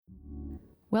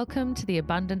Welcome to the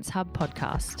Abundance Hub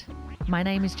podcast. My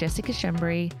name is Jessica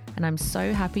Shembry, and I'm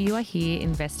so happy you are here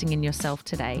investing in yourself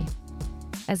today.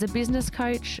 As a business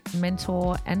coach,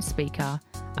 mentor, and speaker,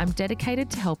 I'm dedicated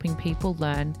to helping people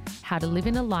learn how to live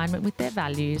in alignment with their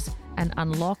values and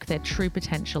unlock their true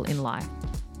potential in life.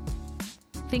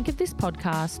 Think of this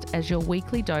podcast as your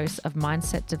weekly dose of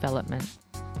mindset development.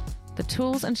 The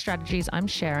tools and strategies I'm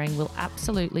sharing will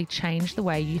absolutely change the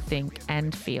way you think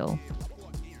and feel.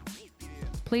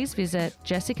 Please visit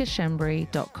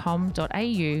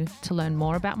jessicashembry.com.au to learn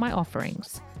more about my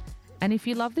offerings. And if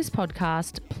you love this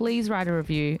podcast, please write a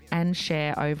review and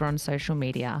share over on social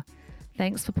media.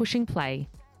 Thanks for pushing play.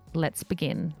 Let's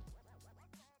begin.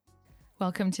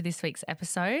 Welcome to this week's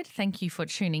episode. Thank you for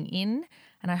tuning in,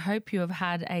 and I hope you have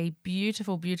had a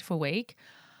beautiful, beautiful week.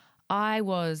 I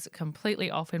was completely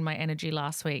off in my energy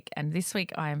last week, and this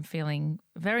week I am feeling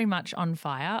very much on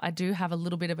fire. I do have a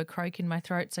little bit of a croak in my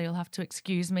throat, so you'll have to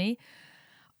excuse me.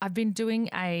 I've been doing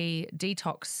a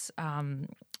detox,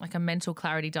 like a mental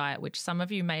clarity diet, which some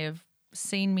of you may have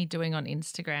seen me doing on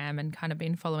Instagram and kind of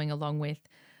been following along with.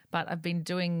 But I've been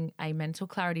doing a mental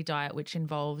clarity diet, which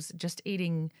involves just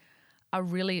eating a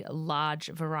really large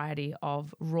variety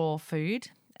of raw food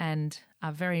and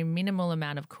a very minimal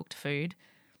amount of cooked food.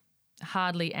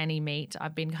 Hardly any meat.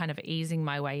 I've been kind of easing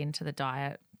my way into the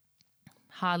diet.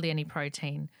 Hardly any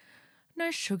protein.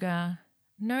 No sugar,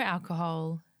 no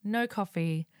alcohol, no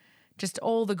coffee, just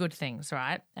all the good things,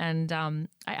 right? And I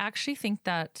actually think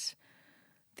that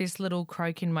this little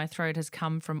croak in my throat has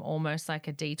come from almost like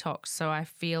a detox. So I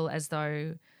feel as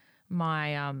though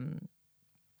my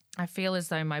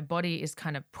body is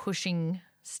kind of pushing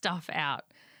stuff out.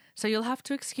 So you'll have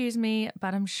to excuse me,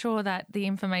 but I'm sure that the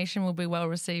information will be well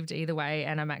received either way.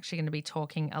 And I'm actually going to be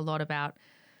talking a lot about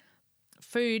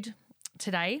food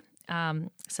today,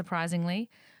 surprisingly.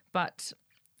 But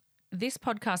this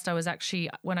podcast,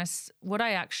 what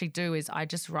I actually do is I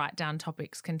just write down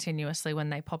topics continuously when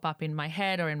they pop up in my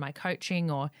head or in my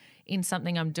coaching or in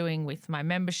something I'm doing with my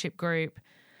membership group.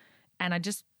 And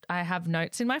I have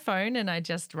notes in my phone and I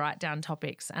just write down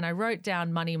topics. And I wrote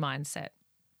down money mindset.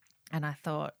 And I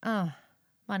thought,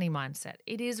 money mindset.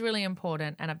 It is really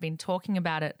important, and I've been talking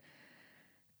about it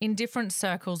in different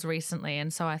circles recently.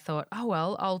 And so I thought,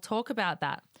 I'll talk about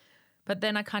that. But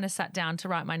then I kind of sat down to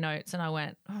write my notes and I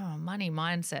went, money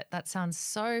mindset. That sounds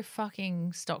so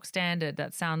fucking stock standard.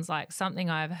 That sounds like something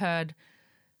I've heard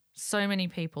so many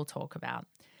people talk about.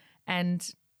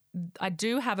 And I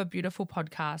do have a beautiful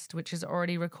podcast, which is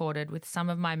already recorded with some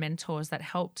of my mentors that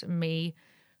helped me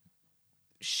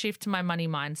shift my money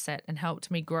mindset and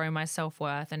helped me grow my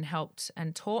self-worth and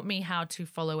taught me how to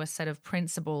follow a set of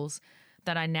principles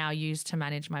that I now use to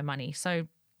manage my money. So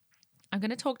I'm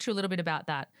going to talk to you a little bit about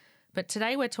that. But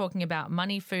today we're talking about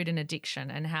money, food, and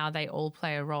addiction and how they all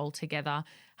play a role together,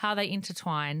 how they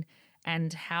intertwine,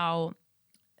 and how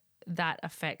that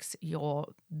affects your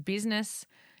business,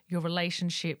 your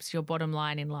relationships, your bottom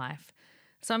line in life.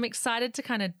 So I'm excited to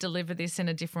kind of deliver this in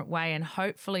a different way and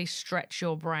hopefully stretch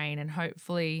your brain and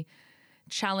hopefully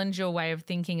challenge your way of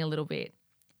thinking a little bit.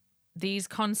 These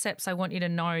concepts, I want you to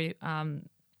know, I'll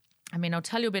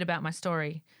tell you a bit about my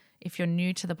story if you're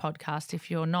new to the podcast. If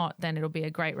you're not, then it'll be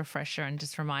a great refresher and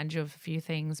just remind you of a few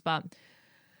things. But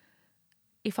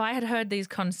if I had heard these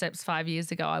concepts 5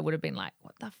 years ago, I would have been like,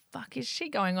 what the fuck is she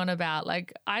going on about?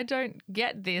 Like, I don't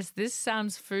get this. This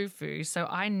sounds foo-foo. So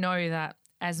I know that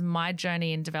as my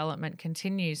journey in development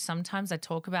continues, sometimes I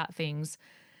talk about things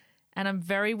and I'm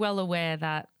very well aware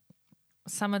that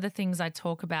some of the things I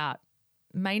talk about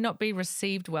may not be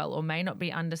received well or may not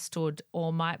be understood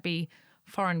or might be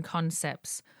foreign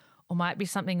concepts or might be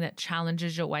something that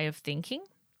challenges your way of thinking.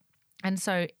 And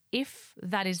so if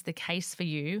that is the case for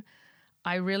you,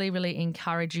 I really, really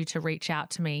encourage you to reach out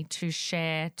to me, to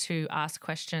share, to ask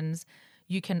questions.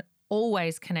 You can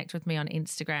always connect with me on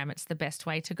Instagram. It's the best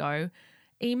way to go.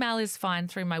 Email is fine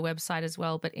through my website as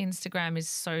well, but Instagram is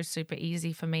so super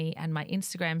easy for me. And my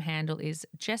Instagram handle is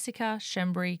Jessica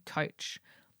Shembry Coach,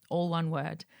 all one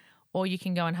word. Or you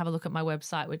can go and have a look at my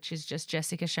website, which is just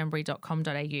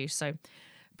jessicashembry.com.au. So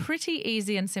pretty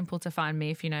easy and simple to find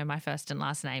me if you know my first and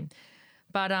last name.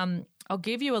 But I'll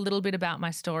give you a little bit about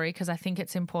my story because I think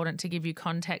it's important to give you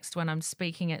context when I'm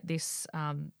speaking at this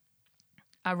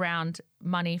around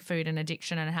money, food, and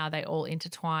addiction and how they all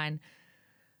intertwine.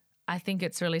 I think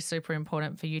it's really super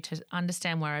important for you to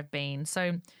understand where I've been.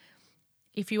 So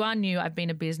if you are new, I've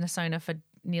been a business owner for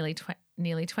nearly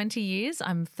 20 years.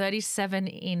 I'm 37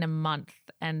 in a month.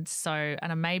 And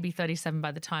I may be 37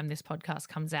 by the time this podcast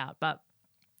comes out, but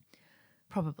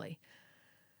probably.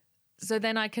 So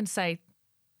then I can say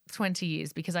 20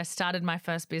 years because I started my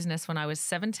first business when I was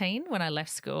 17 when I left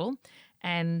school.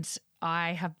 And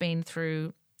I have been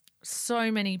through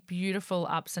so many beautiful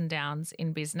ups and downs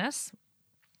in business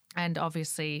and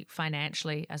obviously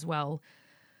financially as well.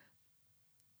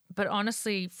 But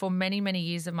honestly, for many, many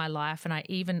years of my life, and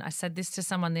I said this to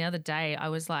someone the other day, I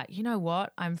was like, you know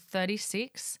what? I'm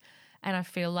 36 and I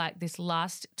feel like this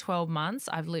last 12 months,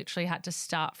 I've literally had to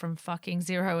start from fucking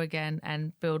zero again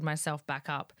and build myself back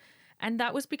up. And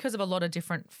that was because of a lot of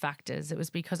different factors. It was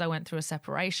because I went through a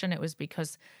separation. It was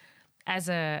because as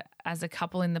a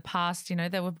couple in the past, you know,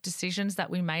 there were decisions that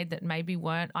we made that maybe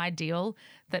weren't ideal,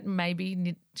 that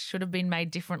maybe should have been made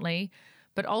differently.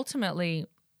 But ultimately,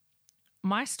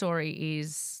 my story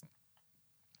is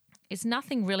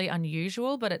nothing really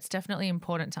unusual, but it's definitely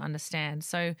important to understand.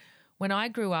 So when I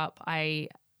grew up, I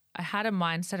had a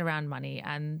mindset around money,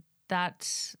 and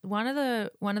that one of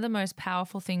the most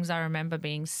powerful things I remember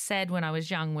being said when I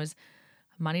was young was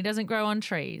money doesn't grow on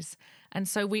trees. And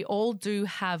so we all do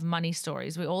have money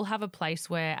stories. We all have a place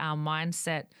where our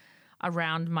mindset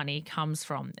around money comes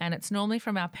from. And it's normally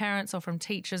from our parents or from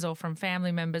teachers or from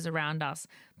family members around us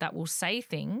that will say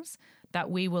things that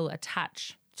we will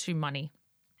attach to money.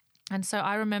 And so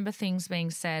I remember things being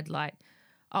said like,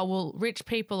 oh, well, rich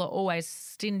people are always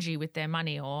stingy with their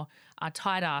money or are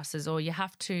tight asses, or you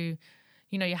have to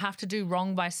do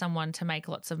wrong by someone to make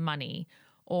lots of money,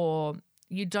 or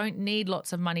you don't need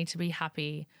lots of money to be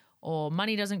happy, or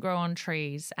money doesn't grow on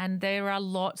trees. And there are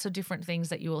lots of different things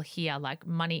that you will hear, like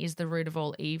money is the root of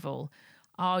all evil.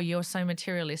 Oh, you're so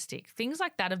materialistic. Things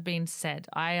like that have been said.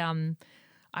 I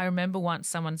remember once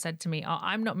someone said to me, oh,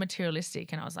 I'm not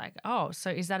materialistic. And I was like, oh, so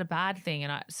is that a bad thing?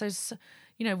 And so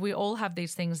we all have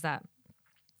these things that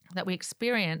we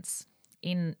experience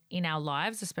in our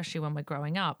lives, especially when we're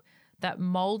growing up, that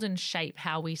mold and shape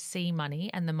how we see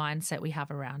money and the mindset we have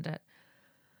around it.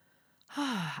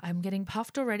 I'm getting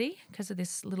puffed already because of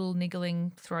this little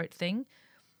niggling throat thing.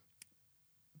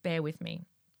 Bear with me.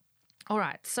 All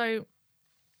right, so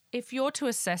if you're to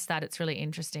assess that, it's really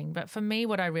interesting. But for me,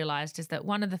 what I realized is that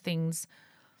one of the things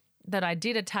that I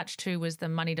did attach to was the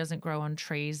money doesn't grow on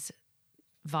trees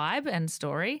vibe and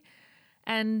story.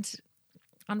 And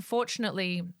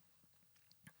unfortunately,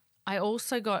 I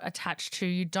also got attached to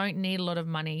you don't need a lot of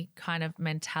money kind of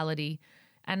mentality.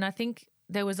 And I think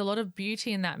there was a lot of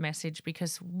beauty in that message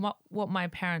because what my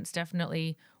parents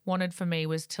definitely wanted for me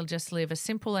was to just live a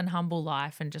simple and humble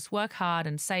life and just work hard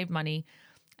and save money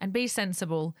and be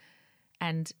sensible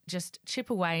and just chip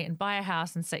away and buy a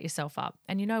house and set yourself up.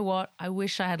 And you know what? I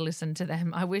wish I had listened to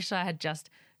them. I wish I had just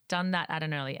done that at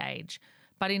an early age.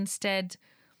 But instead,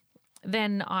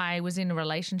 then I was in a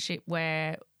relationship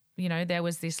where, you know, there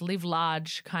was this live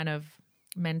large kind of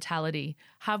mentality.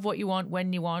 Have what you want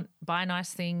when you want, buy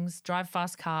nice things, drive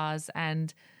fast cars.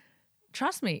 And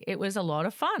trust me, it was a lot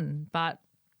of fun. But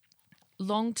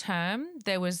long term,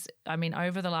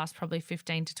 over the last probably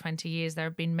 15 to 20 years, there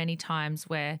have been many times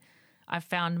where I've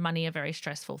found money a very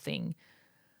stressful thing.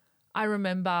 I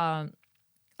remember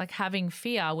like having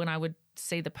fear when I would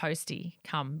see the postie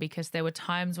come because there were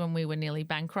times when we were nearly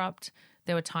bankrupt.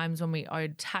 There were times when we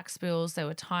owed tax bills. There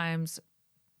were times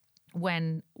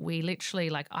when we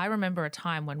literally, I remember a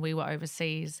time when we were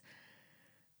overseas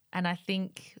and I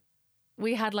think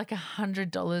we had like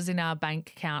 $100 in our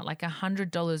bank account, like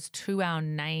 $100 to our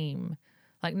name,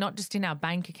 like not just in our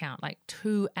bank account, like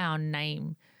to our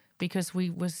name, because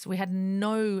we had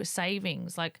no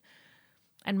savings.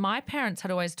 And my parents had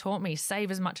always taught me,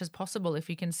 save as much as possible. If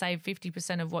you can save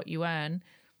 50% of what you earn,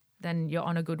 then you're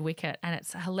on a good wicket. And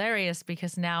it's hilarious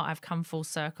because now I've come full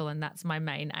circle and that's my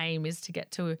main aim, is to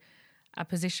get to a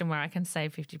position where I can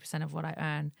save 50% of what I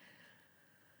earn.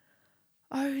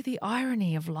 Oh, the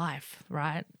irony of life,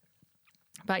 right?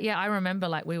 But yeah, I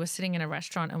remember we were sitting in a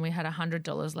restaurant and we had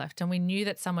 $100 left and we knew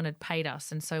that someone had paid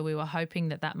us. And so we were hoping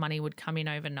that money would come in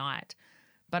overnight.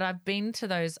 But I've been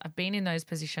in those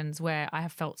positions where I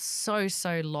have felt so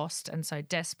lost and so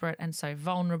desperate and so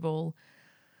vulnerable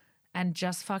and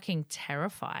just fucking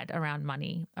terrified around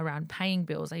money, around paying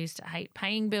bills. I used to hate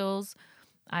paying bills.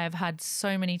 I have had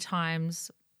so many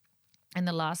times in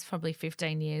the last probably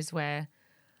 15 years where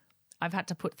I've had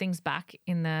to put things back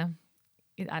at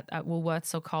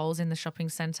Woolworths or Coles in the shopping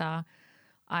centre.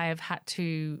 I have had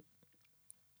to,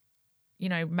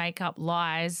 make up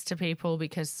lies to people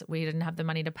because we didn't have the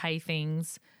money to pay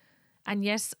things. And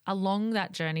yes, along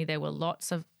that journey, there were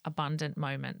lots of abundant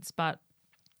moments. But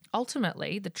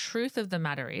ultimately, the truth of the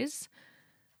matter is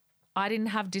I didn't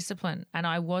have discipline and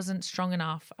I wasn't strong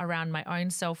enough around my own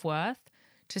self-worth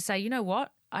to say, you know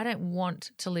what? I don't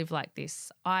want to live like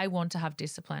this. I want to have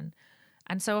discipline.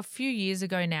 And so a few years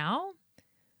ago now,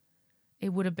 it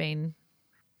would have been,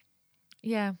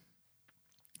 yeah,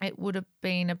 it would have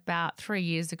been about 3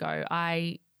 years ago.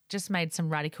 I just made some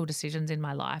radical decisions in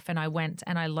my life, and I went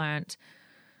and I learnt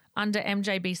under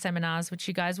MJB Seminars, which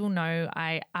you guys will know.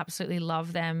 I absolutely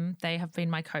love them. They have been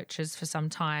my coaches for some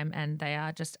time, and they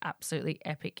are just absolutely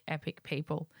epic, epic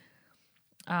people.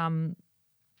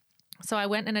 So I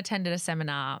went and attended a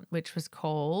seminar which was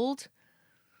called,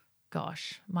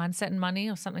 Mindset and Money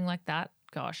or something like that.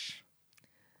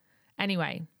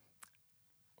 Anyway,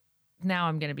 now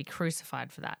I'm going to be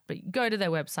crucified for that. But go to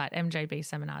their website, MJB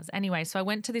Seminars. Anyway, so I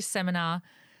went to this seminar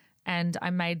and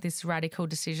I made this radical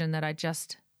decision that I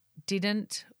just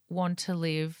didn't want to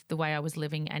live the way I was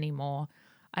living anymore.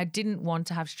 I didn't want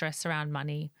to have stress around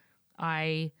money.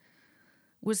 I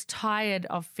was tired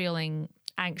of feeling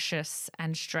anxious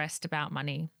and stressed about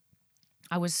money.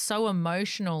 I was so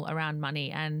emotional around money,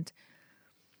 and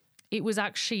it was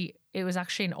actually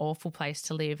an awful place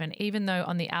to live. And even though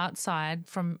on the outside,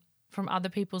 from other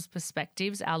people's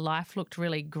perspectives, our life looked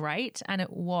really great, and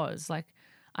it was. Like,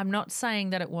 I'm not saying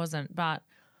that it wasn't, but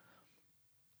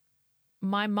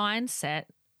my mindset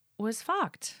was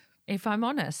fucked, if I'm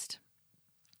honest.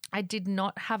 I did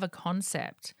not have a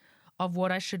concept of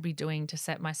what I should be doing to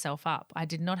set myself up. I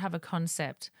did not have a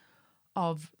concept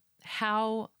of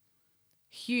how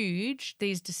huge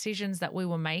these decisions that we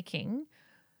were making,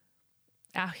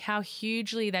 how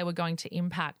hugely they were going to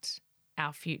impact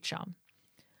our future.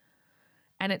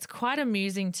 And it's quite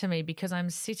amusing to me because I'm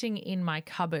sitting in my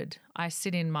cupboard. I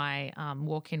sit in my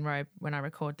walk-in robe when I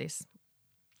record this.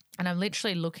 And I'm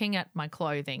literally looking at my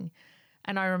clothing.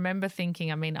 And I remember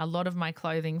thinking, a lot of my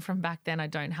clothing from back then I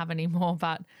don't have anymore,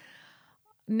 but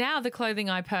now the clothing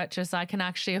I purchase I can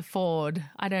actually afford.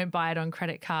 I don't buy it on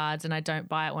credit cards, and I don't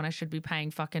buy it when I should be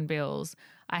paying fucking bills.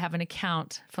 I have an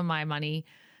account for my money,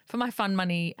 for my fun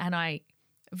money, and I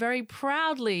very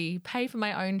proudly pay for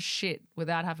my own shit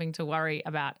without having to worry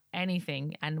about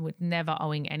anything, and with never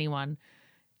owing anyone,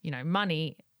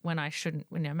 money when I shouldn't,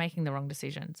 making the wrong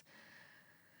decisions.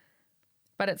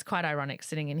 But it's quite ironic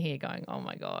sitting in here going, oh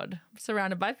my God, I'm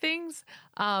surrounded by things.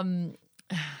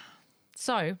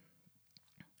 So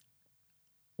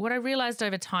what I realized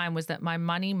over time was that my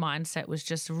money mindset was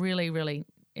just really, really,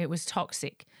 it was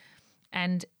toxic.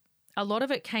 And a lot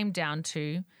of it came down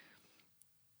to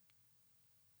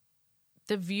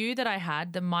the view that I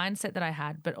had, the mindset that I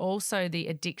had, but also the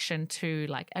addiction to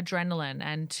like adrenaline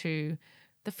and to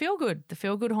the feel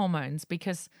good hormones,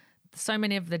 because so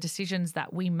many of the decisions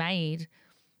that we made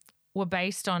were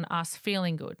based on us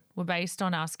feeling good, were based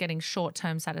on us getting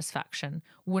short-term satisfaction,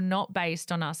 were not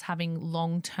based on us having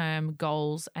long-term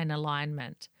goals and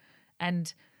alignment.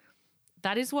 And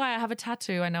that is why I have a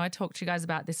tattoo. I know I talk to you guys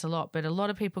about this a lot, but a lot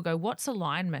of people go, what's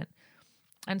alignment?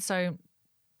 And so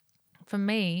for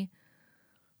me,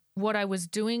 what I was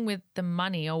doing with the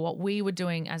money, or what we were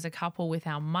doing as a couple with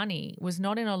our money, was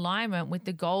not in alignment with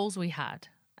the goals we had.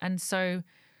 And so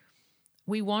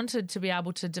we wanted to be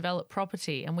able to develop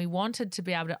property, and we wanted to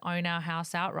be able to own our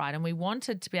house outright, and we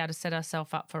wanted to be able to set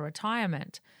ourselves up for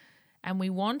retirement, and we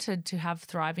wanted to have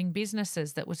thriving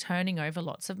businesses that were turning over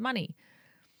lots of money.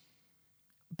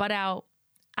 But our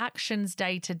actions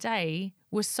day to day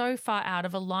were so far out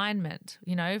of alignment,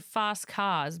 fast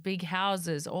cars, big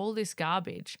houses, all this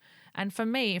garbage. And for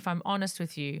me, if I'm honest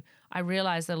with you, I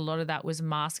realized that a lot of that was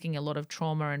masking a lot of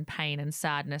trauma and pain and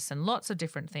sadness and lots of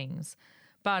different things.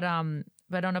 But on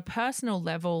a personal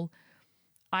level,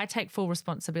 I take full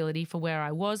responsibility for where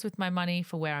I was with my money,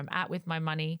 for where I'm at with my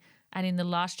money. And in the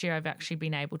last year, I've actually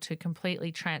been able to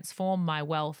completely transform my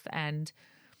wealth, and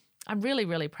I'm really,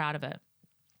 really proud of it.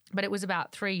 But it was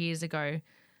about 3 years ago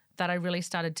that I really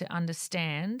started to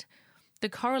understand the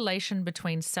correlation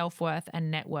between self-worth and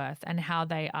net worth, and how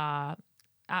they are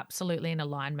absolutely in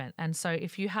alignment. And so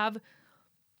if you have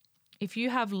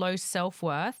low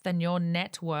self-worth, then your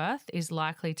net worth is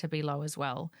likely to be low as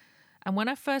well. And when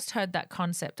I first heard that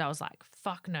concept, I was like,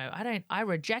 fuck no, I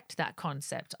reject that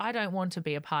concept. I don't want to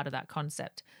be a part of that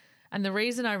concept. And the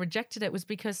reason I rejected it was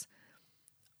because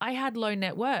I had low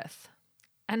net worth.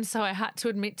 And so I had to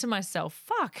admit to myself,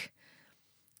 fuck,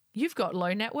 you've got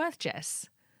low net worth, Jess.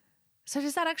 So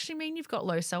does that actually mean you've got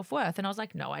low self-worth? And I was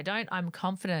like, no, I don't. I'm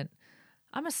confident.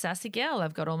 I'm a sassy girl.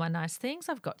 I've got all my nice things.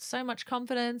 I've got so much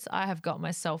confidence. I have got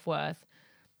my self-worth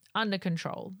under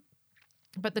control.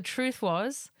 But the truth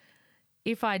was,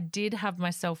 if I did have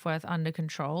my self-worth under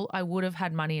control, I would have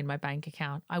had money in my bank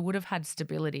account. I would have had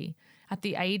stability. At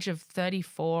the age of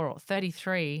 34 or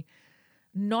 33,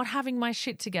 not having my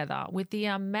shit together, with the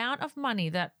amount of money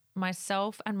that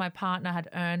myself and my partner had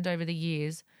earned over the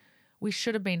years, we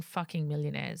should have been fucking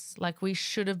millionaires. Like, we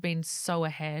should have been so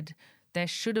ahead. there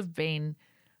should have been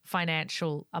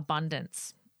financial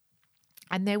abundance.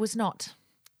 And there was not.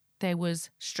 There was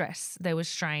stress, there was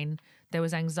strain, there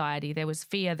was anxiety, there was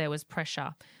fear, there was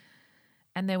pressure,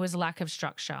 and there was lack of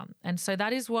structure. And so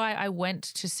that is why I went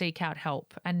to seek out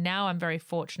help. And now I'm very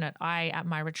fortunate. At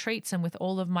my retreats and with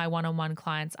all of my one-on-one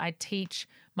clients, I teach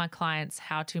my clients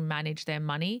how to manage their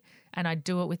money, and I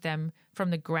do it with them from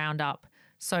the ground up.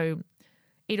 So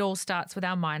it all starts with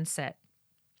our mindset,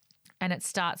 and it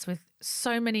starts with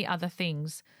so many other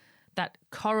things that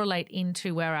correlate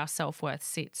into where our self-worth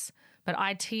sits. But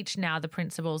I teach now the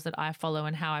principles that I follow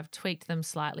and how I've tweaked them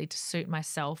slightly to suit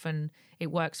myself, and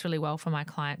it works really well for my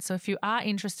clients. So if you are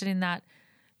interested in that,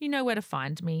 you know where to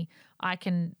find me. I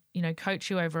can, coach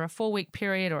you over a 4-week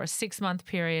period or a 6-month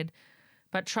period.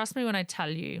 But trust me when I tell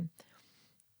you,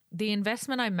 the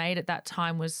investment I made at that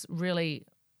time was really,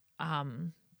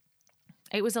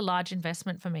 it was a large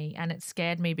investment for me, and it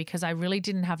scared me because I really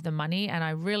didn't have the money and I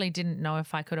really didn't know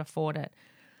if I could afford it.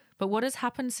 But what has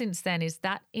happened since then is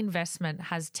that investment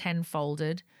has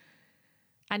tenfolded.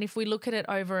 And if we look at it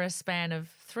over a span of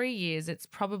 3 years, it's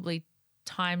probably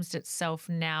times itself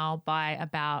now by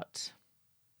about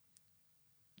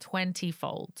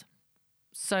 20-fold.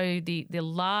 So the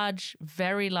large,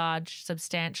 very large,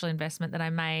 substantial investment that I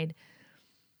made,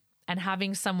 and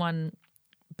having someone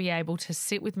be able to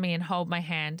sit with me and hold my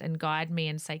hand and guide me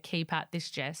and say, keep at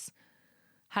this, Jess,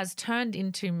 has turned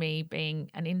into me being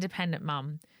an independent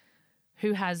mum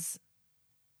who has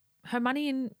her money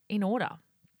in order,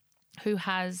 who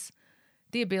has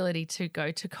the ability to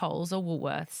go to Coles or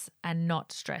Woolworths and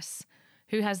not stress,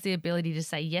 who has the ability to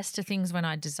say yes to things when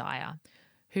I desire,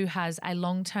 who has a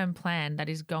long-term plan that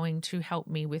is going to help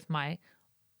me with my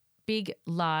big,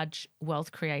 large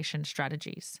wealth creation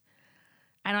strategies.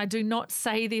 And I do not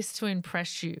say this to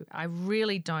impress you. I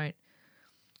really don't.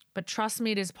 But trust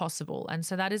me, it is possible. And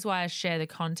so that is why I share the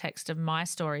context of my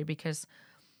story, because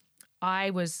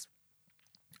I was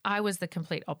the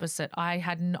complete opposite.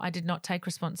 I did not take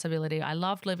responsibility. I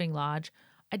loved living large.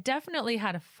 I definitely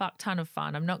had a fuck ton of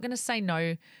fun. I'm not going to say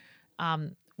no.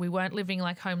 We weren't living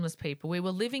like homeless people. We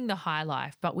were living the high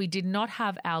life, but we did not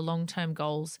have our long-term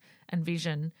goals and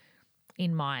vision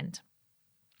in mind.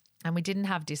 And we didn't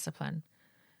have discipline.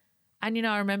 And,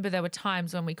 I remember there were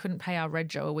times when we couldn't pay our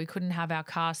rego or we couldn't have our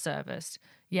car serviced,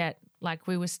 yet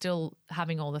we were still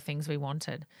having all the things we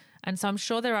wanted. And so I'm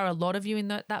sure there are a lot of you in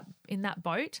that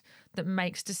boat that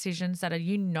makes decisions that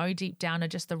are, deep down are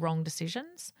just the wrong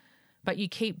decisions, but you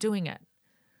keep doing it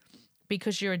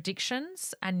because your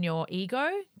addictions and your ego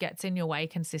gets in your way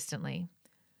consistently.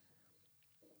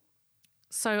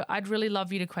 So I'd really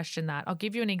love you to question that. I'll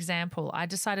give you an example. I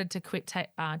decided to quit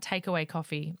takeaway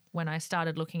coffee when I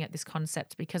started looking at this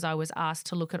concept because I was asked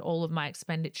to look at all of my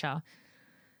expenditure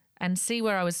and see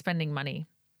where I was spending money.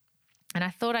 And I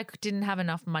thought I didn't have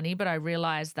enough money, but I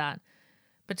realized that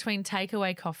between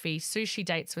takeaway coffee, sushi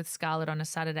dates with Scarlett on a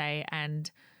Saturday,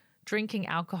 and drinking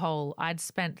alcohol, I'd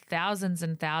spent thousands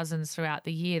and thousands throughout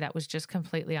the year that was just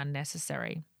completely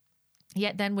unnecessary.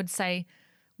 Yet then would say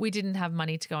we didn't have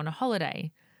money to go on a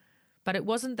holiday. But it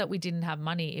wasn't that we didn't have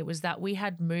money. It was that we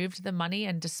had moved the money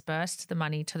and dispersed the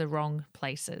money to the wrong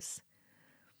places.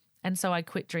 And so I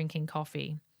quit drinking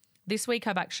coffee. This week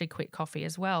I've actually quit coffee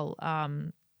as well.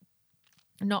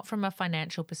 Not from a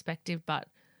financial perspective, but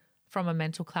from a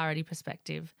mental clarity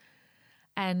perspective.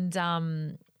 And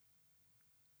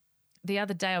the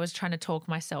other day I was trying to talk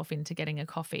myself into getting a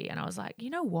coffee, and I was like, you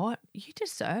know what? You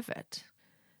deserve it.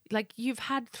 You've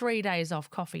had 3 days off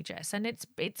coffee, Jess, and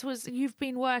you've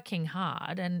been working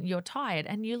hard and you're tired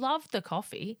and you love the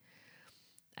coffee.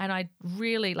 And I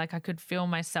really, I could feel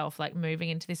myself moving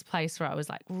into this place where I was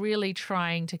really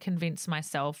trying to convince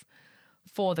myself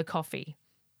for the coffee,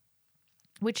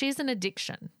 which is an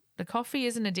addiction. The coffee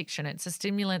is an addiction. It's a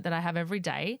stimulant that I have every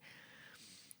day.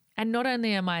 And not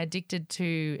only am I addicted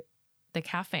to the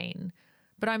caffeine,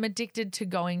 but I'm addicted to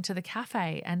going to the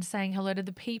cafe and saying hello to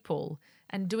the people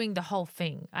and doing the whole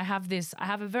thing. I have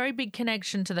a very big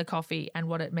connection to the coffee and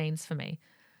what it means for me.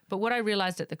 But what I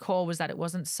realized at the core was that it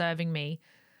wasn't serving me,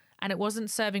 and it wasn't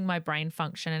serving my brain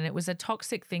function, and it was a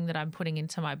toxic thing that I'm putting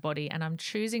into my body, and I'm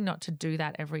choosing not to do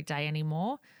that every day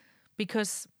anymore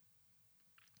because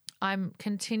I'm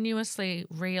continuously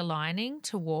realigning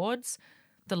towards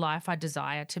the life I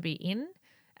desire to be in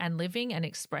and living and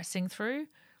expressing through,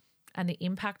 and the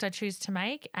impact I choose to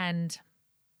make. And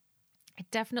it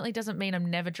definitely doesn't mean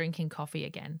I'm never drinking coffee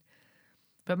again.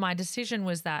 But my decision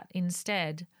was that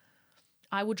instead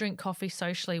I will drink coffee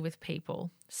socially with people.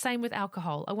 Same with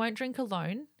alcohol. I won't drink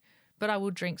alone, but I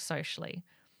will drink socially.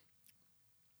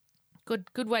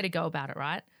 Good way to go about it,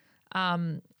 right?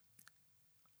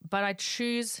 but I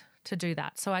choose to do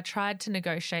that. So I tried to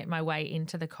negotiate my way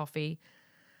into the coffee.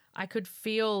 I could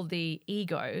feel the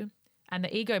ego, and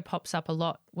the ego pops up a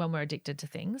lot when we're addicted to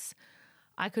things.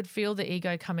 I could feel the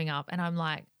ego coming up, and I'm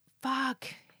like, fuck.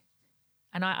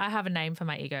 And I have a name for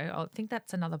my ego. I think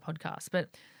that's another podcast. But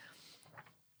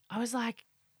I was like,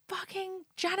 fucking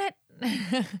Janet.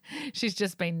 She's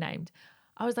just been named.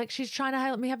 I was like, she's trying to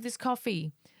help me have this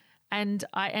coffee. And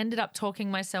I ended up talking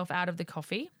myself out of the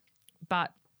coffee.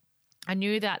 But I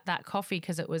knew that coffee,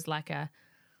 because it was like a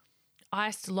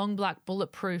iced long black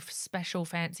bulletproof special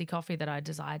fancy coffee that I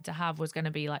desired to have, was going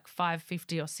to be like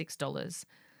 $5.50 or $6.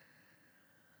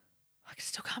 I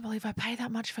still can't believe I pay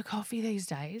that much for coffee these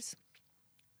days.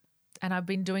 And I've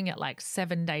been doing it like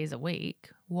 7 days a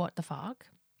week. What the fuck?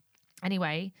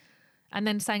 Anyway, and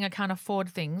then saying I can't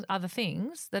afford other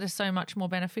things that are so much more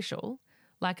beneficial,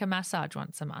 like a massage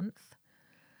once a month.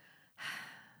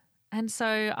 And so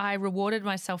I rewarded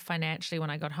myself financially when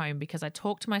I got home, because I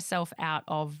talked myself out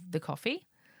of the coffee.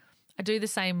 I do the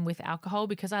same with alcohol,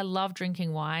 because I love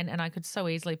drinking wine, and I could so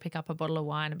easily pick up a bottle of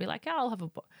wine and be like, oh, I'll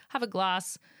have a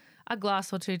glass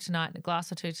or two tonight and a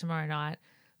glass or two tomorrow night.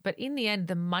 But in the end,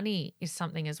 the money is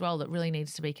something as well that really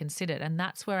needs to be considered. And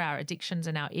that's where our addictions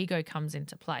and our ego comes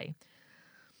into play.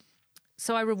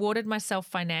 So I rewarded myself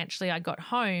financially. I got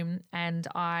home and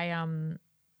I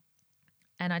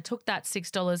took that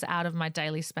 $6 out of my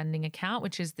daily spending account,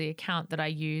 which is the account that I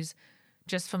use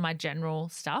just for my general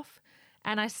stuff.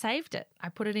 And I saved it. I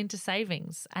put it into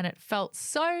savings, and it felt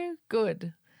so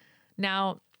good.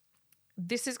 Now,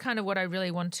 this is kind of what I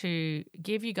really want to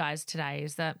give you guys today,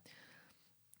 is that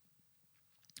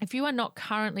if you are not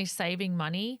currently saving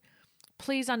money,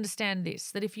 please understand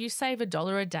this, that if you save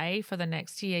 $1 a day for the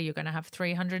next year, you're going to have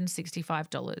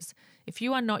 $365. If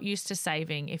you are not used to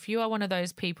saving, if you are one of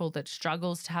those people that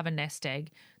struggles to have a nest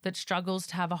egg, that struggles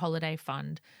to have a holiday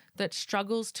fund, that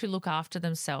struggles to look after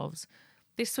themselves,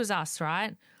 this was us,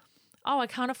 right? Oh, I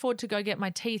can't afford to go get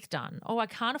my teeth done. Oh, I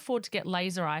can't afford to get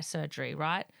laser eye surgery,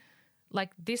 right?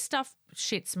 Like, this stuff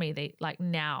shits me like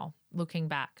now, looking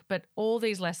back. But all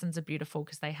these lessons are beautiful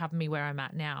because they have me where I'm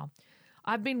at now.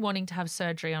 I've been wanting to have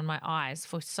surgery on my eyes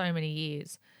for so many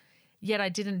years, yet I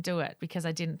didn't do it because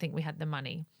I didn't think we had the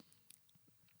money.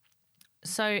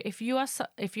 So if you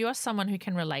are someone who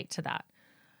can relate to that,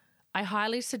 I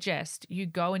highly suggest you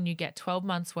go and you get 12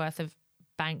 months worth of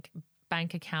bank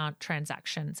account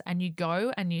transactions, and you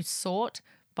go and you sort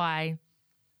by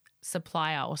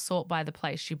supplier or sort by the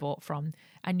place you bought from,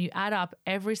 and you add up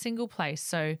every single place.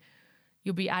 So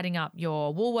you'll be adding up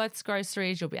your Woolworths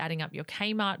groceries, you'll be adding up your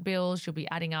Kmart bills, you'll be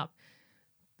adding up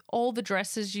all the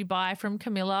dresses you buy from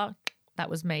Camilla. That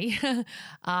was me.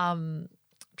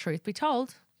 Truth be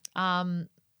told.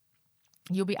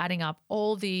 You'll be adding up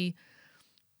all the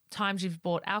times you've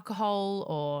bought alcohol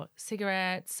or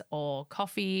cigarettes or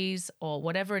coffees or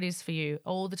whatever it is for you,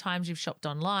 all the times you've shopped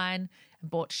online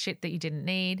and bought shit that you didn't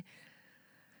need.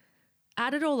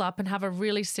 Add it all up and have a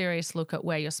really serious look at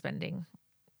where you're spending,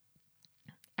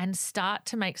 and start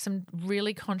to make some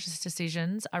really conscious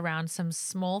decisions around some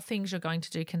small things you're going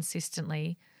to do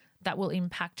consistently that will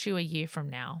impact you a year from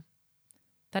now.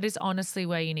 That is honestly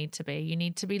where you need to be. You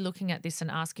need to be looking at this and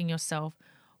asking yourself,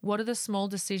 what are the small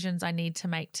decisions I need to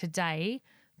make today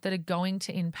that are going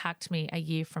to impact me a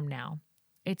year from now?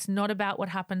 It's not about what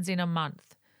happens in a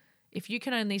month. If you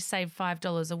can only save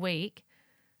 $5 a week,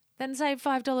 then save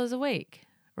 $5 a week,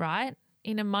 right?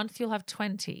 In a month, you'll have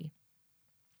 20.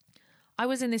 I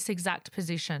was in this exact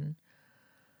position.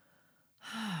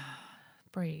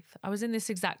 Breathe. I was in this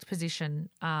exact position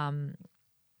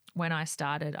when I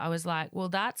started. I was like, well,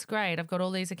 that's great. I've got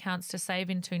all these accounts to save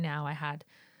into now. I had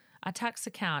a tax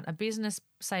account, a business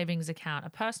savings account, a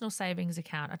personal savings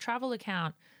account, a travel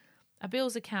account, a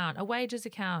bills account, a wages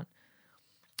account,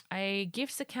 a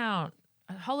gifts account,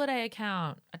 a holiday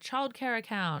account, a childcare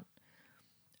account.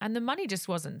 And the money just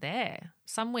wasn't there.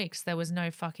 Some weeks there was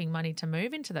no fucking money to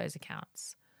move into those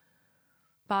accounts.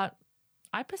 But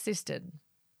I persisted.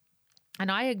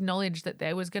 And I acknowledged that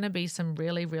there was going to be some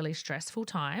really, really stressful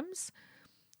times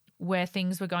where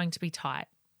things were going to be tight.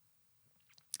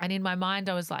 And in my mind,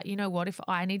 I was like, you know what? If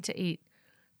I need to eat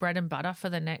bread and butter for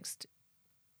the next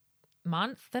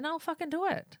month, then I'll fucking do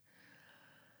it.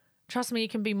 Trust me, you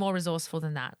can be more resourceful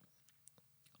than that.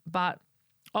 But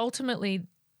ultimately,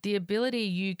 the ability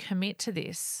you commit to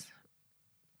this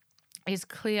is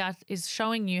clear, is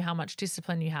showing you how much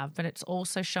discipline you have, but it's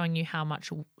also showing you how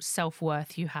much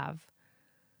self-worth you have.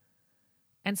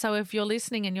 And so if you're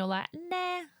listening and you're like,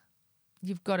 nah,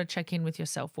 you've got to check in with your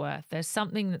self-worth. There's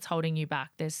something that's holding you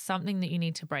back. There's something that you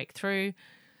need to break through.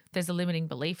 There's a limiting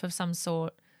belief of some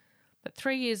sort. But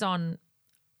 3 years on,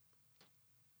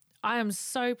 I am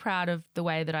so proud of the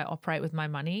way that I operate with my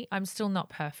money. I'm still not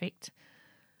perfect,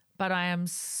 but I am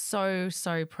so,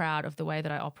 so proud of the way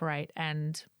that I operate.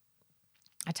 And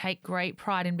I take great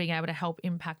pride in being able to help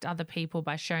impact other people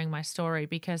by sharing my story,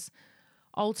 because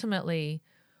ultimately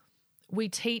we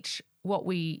teach what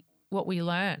we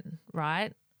learn,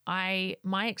 right?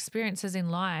 My experiences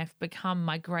in life become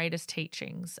my greatest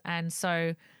teachings. And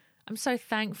so I'm so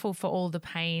thankful for all the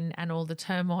pain and all the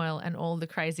turmoil and all the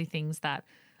crazy things that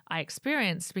I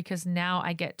experienced, because now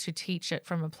I get to teach it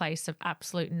from a place of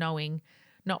absolute knowing,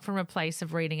 not from a place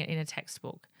of reading it in a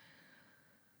textbook.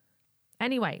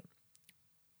 Anyway,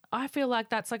 I feel like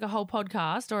that's like a whole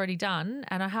podcast already done,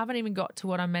 and I haven't even got to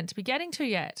what I'm meant to be getting to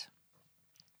yet.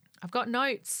 I've got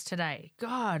notes today.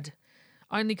 God,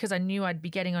 only because I knew I'd be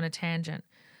getting on a tangent.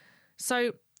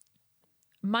 So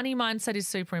money mindset is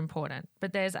super important,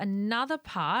 but there's another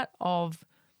part of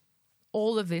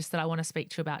all of this that I want to speak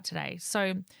to you about today.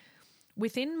 So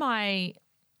within my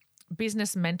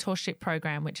business mentorship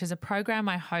program, which is a program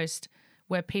I host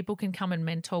where people can come and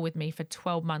mentor with me for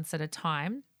 12 months at a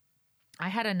time, I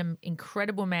had an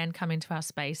incredible man come into our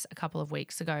space a couple of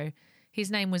weeks ago. His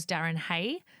name was Darren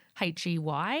Hay,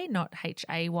 H-E-Y, not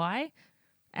H-A-Y.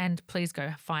 And please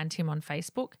go find him on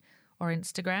Facebook or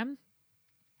Instagram.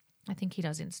 I think he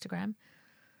does Instagram.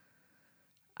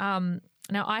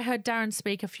 Now, I heard Darren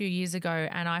speak a few years ago,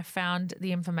 and I found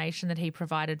the information that he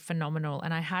provided phenomenal.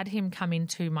 And I had him come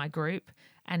into my group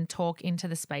and talk into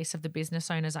the space of the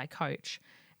business owners I coach.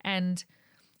 And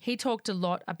he talked a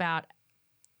lot about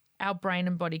our brain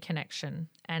and body connection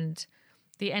and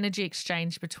the energy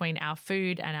exchange between our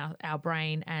food and our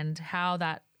brain, and how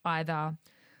that either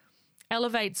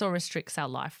elevates or restricts our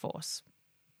life force.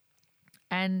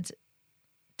 And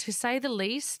to say the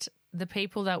least, the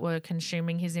people that were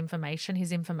consuming his information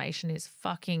is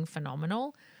fucking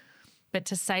phenomenal. But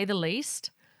to say the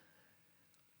least,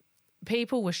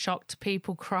 people were shocked,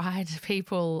 people cried,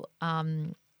 people,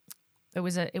 it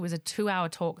was a 2-hour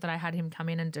talk that I had him come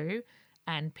in and do,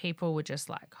 and people were just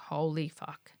like, holy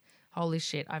fuck, holy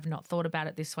shit, I've not thought about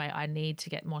it this way. I need to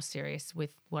get more serious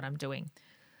with what I'm doing.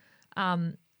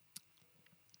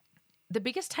 The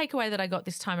biggest takeaway that I got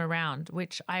this time around,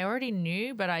 which I already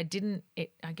knew, but I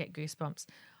get goosebumps.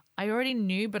 I already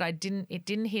knew, but it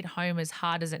didn't hit home as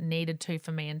hard as it needed to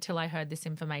for me until I heard this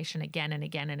information again and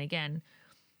again and again,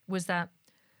 was that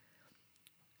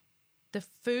the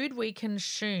food we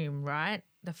consume, right?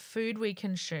 The food we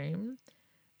consume,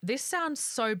 this sounds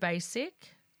so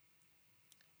basic.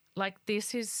 Like,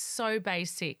 this is so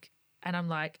basic. And I'm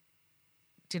like,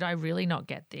 did I really not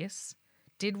get this?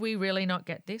 Did we really not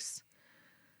get this?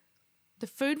 The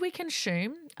food we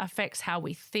consume affects how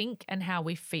we think and how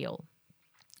we feel.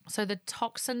 So the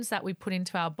toxins that we put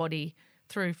into our body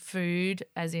through food,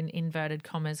 as in inverted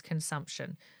commas,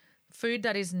 consumption, food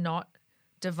that is not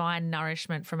divine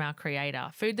nourishment from our creator,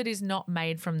 food that is not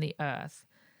made from the earth,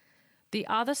 the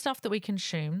other stuff that we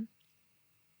consume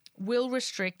will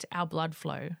restrict our blood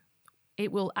flow.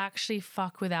 It will actually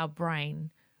fuck with our brain,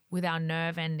 with our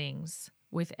nerve endings,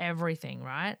 with everything,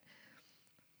 right?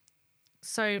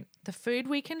 So the food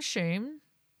we consume,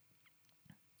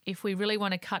 if we really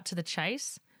want to cut to the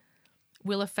chase,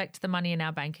 will affect the money in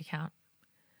our bank account.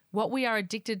 What we are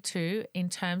addicted to in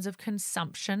terms of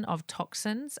consumption of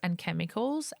toxins and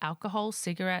chemicals, alcohol,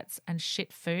 cigarettes, and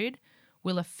shit food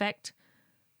will affect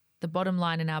the bottom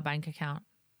line in our bank account.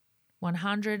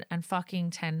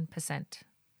 110%.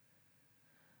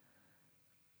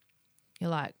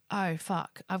 You're like, oh,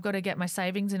 fuck, I've got to get my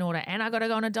savings in order and I got to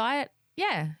go on a diet.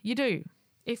 Yeah, you do.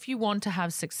 If you want to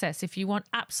have success, if you want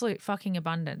absolute fucking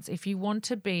abundance, if you want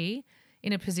to be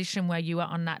in a position where you are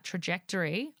on that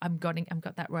trajectory, I'm getting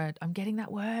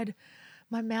that word.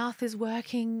 My mouth is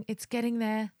working. It's getting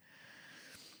there.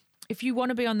 If you want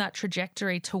to be on that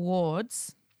trajectory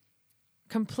towards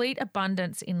complete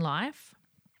abundance in life,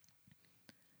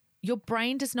 your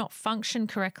brain does not function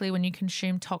correctly when you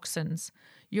consume toxins.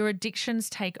 Your addictions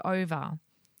take over.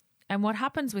 And what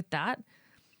happens with that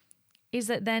is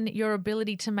that then your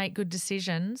ability to make good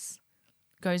decisions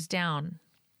goes down.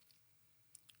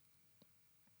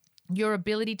 Your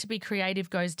ability to be creative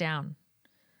goes down.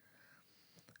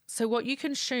 So what you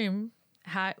consume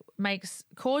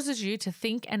causes you to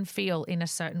think and feel in a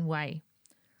certain way.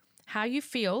 How you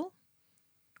feel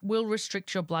will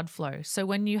restrict your blood flow. So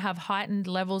when you have heightened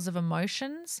levels of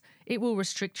emotions, it will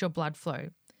restrict your blood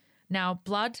flow. Now,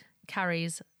 blood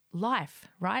carries life,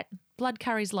 right? Blood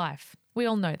carries life. We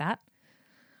all know that.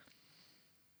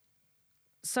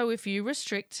 So if you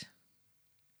restrict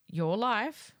your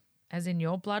life, as in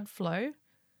your blood flow,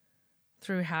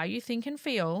 through how you think and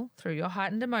feel, through your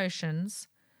heightened emotions,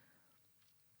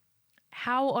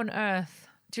 how on earth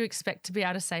do you expect to be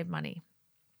able to save money?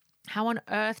 How on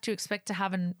earth do you expect to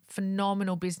have a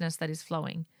phenomenal business that is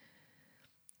flowing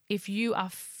if you are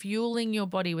fueling your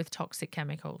body with toxic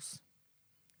chemicals,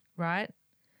 right?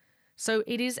 So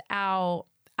it is our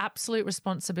absolute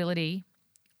responsibility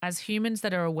as humans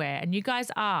that are aware, and you guys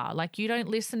are, like, you don't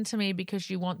listen to me because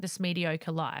you want this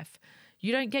mediocre life.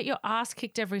 You don't get your ass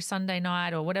kicked every Sunday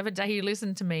night or whatever day you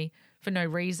listen to me for no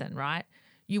reason, right?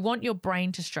 You want your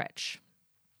brain to stretch.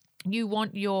 You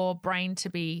want your brain to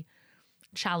be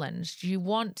challenged. You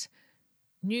want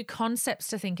new concepts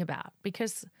to think about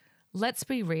because let's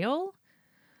be real,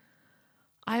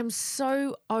 I am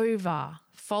so over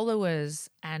followers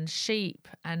and sheep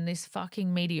and this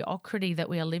fucking mediocrity that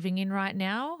we are living in right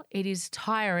now. It is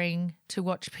tiring to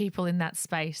watch people in that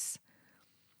space.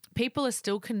 People are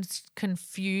still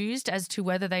confused as to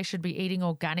whether they should be eating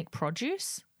organic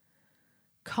produce.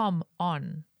 Come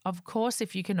on. Of course,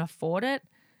 if you can afford it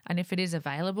and if it is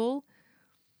available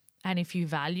and if you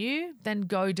value, then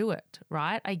go do it,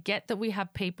 right? I get that we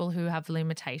have people who have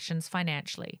limitations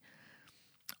financially.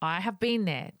 I have been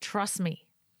there. Trust me.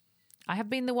 I have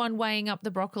been the one weighing up the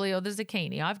broccoli or the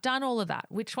zucchini. I've done all of that.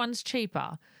 Which one's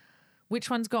cheaper? Which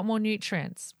one's got more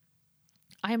nutrients?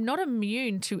 I am not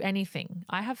immune to anything.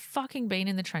 I have fucking been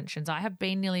in the trenches. I have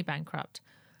been nearly bankrupt.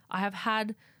 I have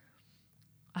had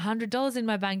 $100 in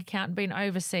my bank account and been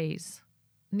overseas,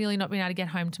 nearly not being able to get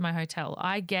home to my hotel.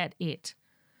 I get it.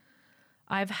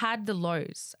 I've had the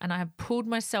lows and I have pulled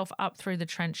myself up through the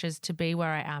trenches to be where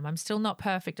I am. I'm still not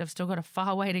perfect. I've still got a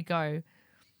far way to go,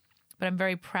 but I'm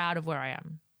very proud of where I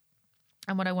am.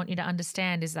 And what I want you to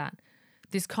understand is that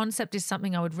this concept is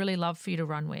something I would really love for you to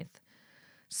run with.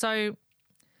 So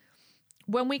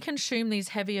when we consume these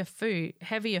heavier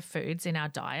foods in our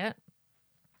diet,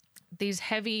 these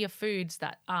heavier foods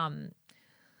that are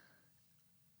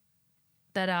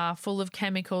full of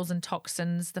chemicals and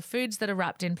toxins, the foods that are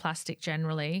wrapped in plastic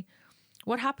generally,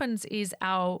 what happens is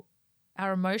our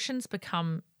emotions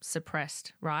become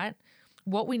suppressed, right?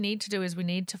 What we need to do is we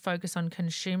need to focus on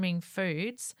consuming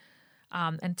foods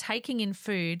and taking in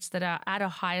foods that are at a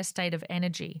higher state of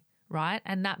energy, right?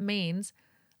 And that means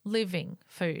living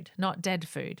food, not dead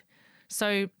food.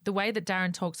 So the way that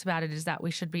Darren talks about it is that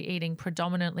we should be eating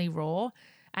predominantly raw.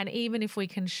 And even if we're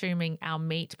consuming our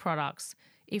meat products,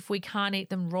 if we can't eat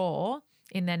them raw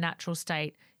in their natural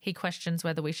state, he questions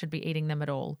whether we should be eating them at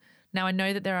all. Now, I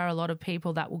know that there are a lot of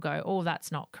people that will go, oh,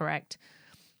 that's not correct.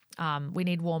 We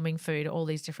need warming food, all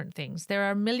these different things. There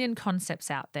are a million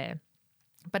concepts out there.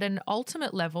 But at an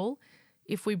ultimate level,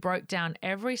 if we broke down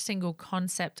every single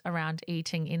concept around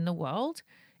eating in the world,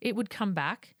 it would come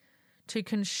back to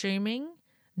consuming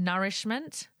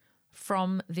nourishment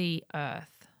from the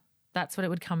earth. That's what it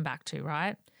would come back to,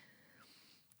 right?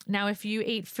 Now, if you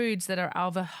eat foods that are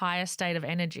of a higher state of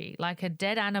energy, like a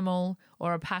dead animal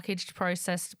or a packaged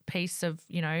processed piece of,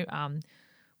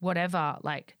 whatever,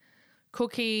 like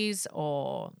cookies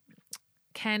or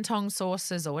Canton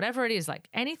sauces or whatever it is, like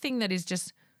anything that is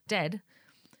just dead,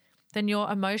 then your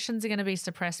emotions are going to be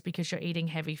suppressed because you're eating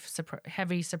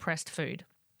heavy suppressed food.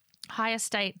 Higher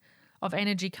state of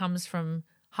energy comes from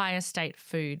higher state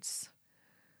foods.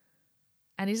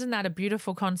 And isn't that a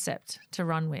beautiful concept to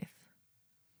run with?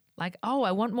 Like, oh,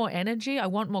 I want more energy. I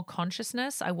want more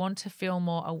consciousness. I want to feel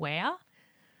more aware.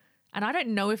 And I don't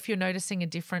know if you're noticing a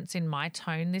difference in my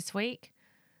tone this week,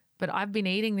 but I've been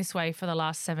eating this way for the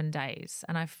last 7 days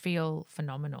and I feel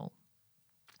phenomenal.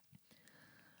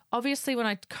 Obviously, when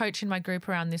I coach in my group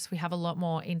around this, we have a lot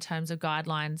more in terms of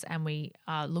guidelines and we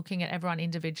are looking at everyone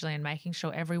individually and making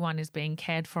sure everyone is being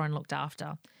cared for and looked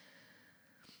after.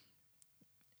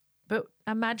 But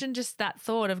imagine just that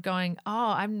thought of going, oh,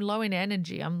 I'm low in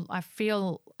energy. I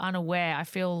feel unaware. I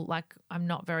feel like I'm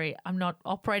not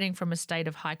operating from a state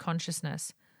of high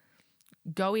consciousness.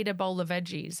 Go eat a bowl of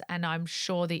veggies and I'm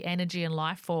sure the energy and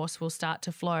life force will start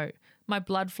to flow. My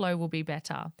blood flow will be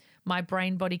better. My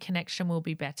brain-body connection will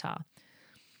be better.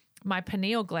 My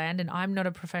pineal gland, and I'm not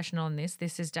a professional in this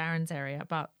is Darren's area,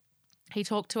 but he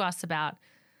talked to us about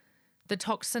the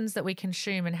toxins that we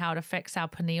consume and how it affects our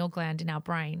pineal gland in our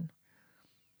brain.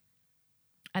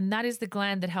 And that is the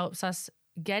gland that helps us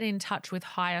get in touch with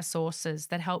higher sources,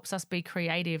 that helps us be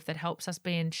creative, that helps us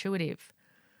be intuitive.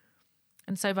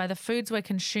 And so by the foods we're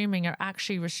consuming are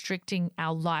actually restricting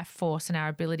our life force and our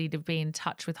ability to be in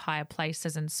touch with higher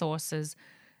places and sources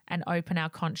and open our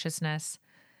consciousness.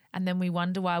 And then we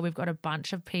wonder why we've got a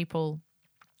bunch of people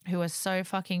who are so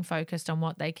fucking focused on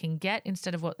what they can get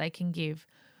instead of what they can give,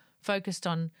 focused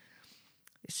on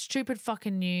stupid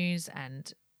fucking news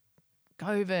and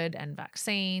COVID and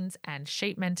vaccines and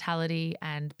sheep mentality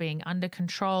and being under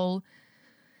control.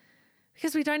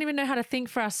 because we don't even know how to think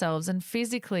for ourselves. And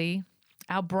physically,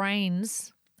 our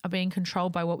brains are being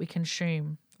controlled by what we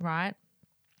consume, right?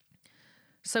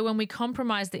 So when we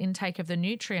compromise the intake of the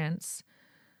nutrients,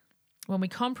 when we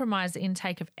compromise the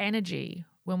intake of energy,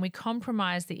 when we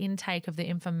compromise the intake of the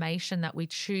information that we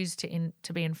choose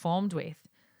to be informed with,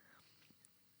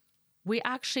 we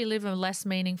actually live a less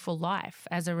meaningful life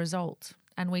as a result,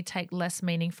 and we take less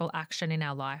meaningful action in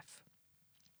our life.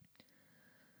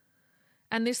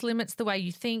 And this limits the way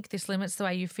you think, this limits the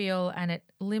way you feel, and it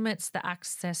limits the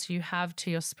access you have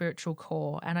to your spiritual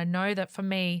core. And I know that for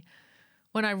me,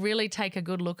 when I really take a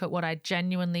good look at what I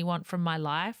genuinely want from my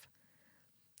life,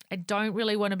 I don't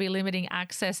really want to be limiting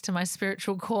access to my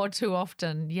spiritual core too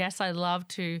often. Yes, I love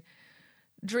to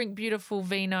drink beautiful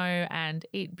vino and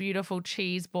eat beautiful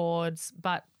cheese boards,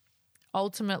 but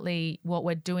ultimately what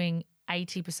we're doing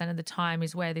 80% of the time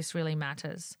is where this really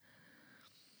matters.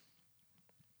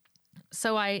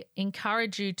 So I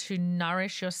encourage you to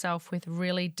nourish yourself with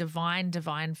really divine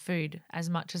food as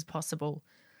much as possible.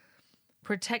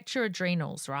 Protect your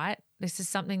adrenals, right? This is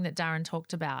something that Darren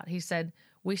talked about. He said,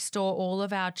 we store all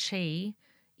of our chi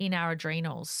in our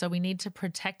adrenals, so we need to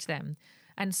protect them.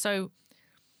 And so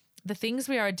the things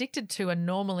we are addicted to are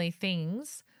normally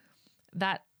things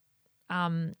that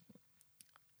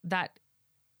that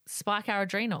spike our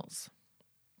adrenals,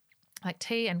 like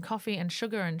tea and coffee and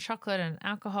sugar and chocolate and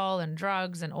alcohol and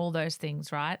drugs and all those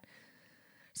things, right?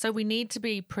 So we need to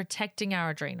be protecting our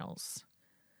adrenals.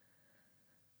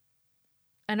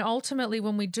 And ultimately,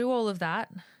 when we do all of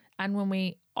that and when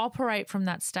we operate from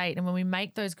that state and when we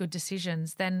make those good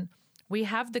decisions, then we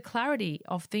have the clarity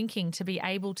of thinking to be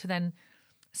able to then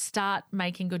start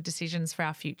making good decisions for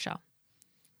our future.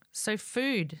 So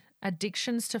food,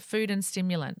 addictions to food and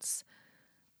stimulants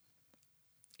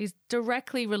is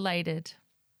directly related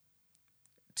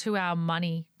to our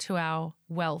money, to our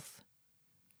wealth,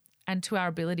 and to our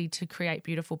ability to create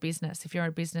beautiful business if you're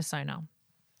a business owner.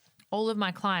 All of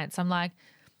my clients, I'm like,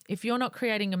 if you're not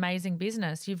creating amazing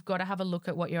business, you've got to have a look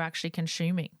at what you're actually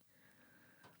consuming.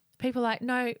 People are like,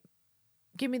 no,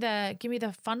 give me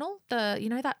the funnel,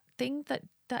 that thing,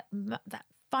 that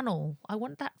funnel. I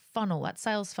want that funnel, that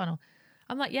sales funnel.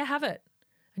 I'm like, yeah, have it.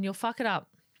 And you'll fuck it up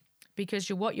because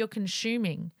what you're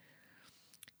consuming,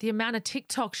 the amount of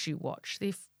TikToks you watch,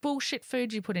 the bullshit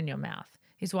food you put in your mouth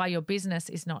is why your business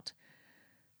is not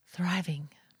thriving.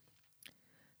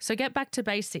 So get back to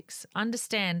basics.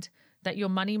 Understand that your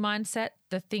money mindset,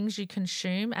 the things you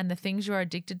consume and the things you are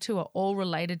addicted to are all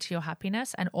related to your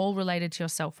happiness and all related to your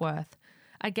self-worth.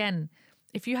 Again,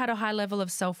 if you had a high level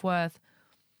of self-worth,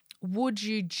 would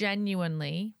you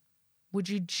genuinely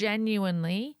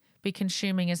be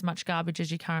consuming as much garbage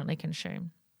as you currently consume?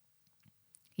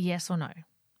 Yes or no?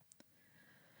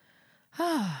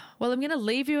 Well, I'm going to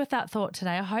leave you with that thought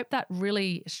today. I hope that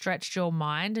really stretched your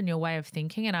mind and your way of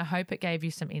thinking, and I hope it gave you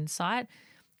some insight.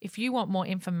 If you want more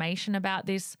information about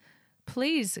this,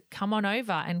 please come on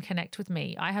over and connect with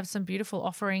me. I have some beautiful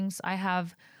offerings. I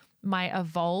have my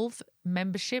Evolve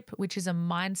membership, which is a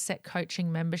mindset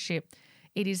coaching membership.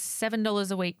 It is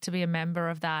 $7 a week to be a member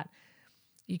of that.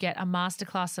 You get a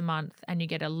masterclass a month and you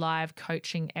get a live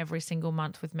coaching every single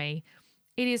month with me.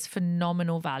 It is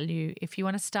phenomenal value. If you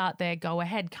want to start there, go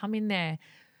ahead, come in there,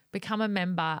 become a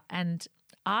member and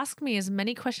ask me as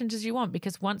many questions as you want,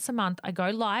 because once a month I go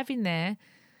live in there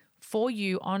for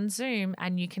you on Zoom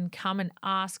and you can come and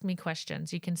ask me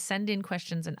questions. You can send in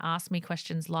questions and ask me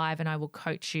questions live and I will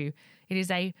coach you. It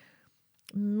is a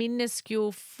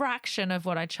minuscule fraction of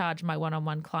what I charge my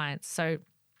one-on-one clients. So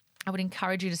I would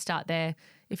encourage you to start there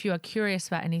if you are curious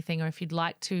about anything or if you'd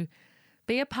like to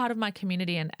be a part of my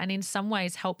community and in some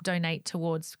ways help donate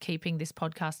towards keeping this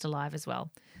podcast alive as well.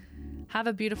 Have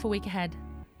a beautiful week ahead.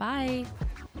 Bye.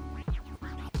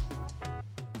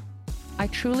 I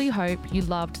truly hope you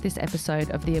loved this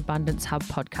episode of the Abundance Hub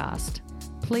podcast.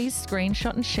 Please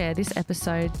screenshot and share this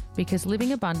episode because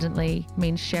living abundantly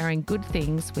means sharing good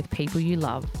things with people you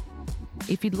love.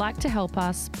 If you'd like to help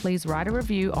us, please write a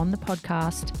review on the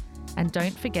podcast and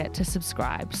don't forget to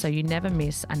subscribe so you never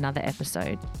miss another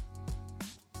episode.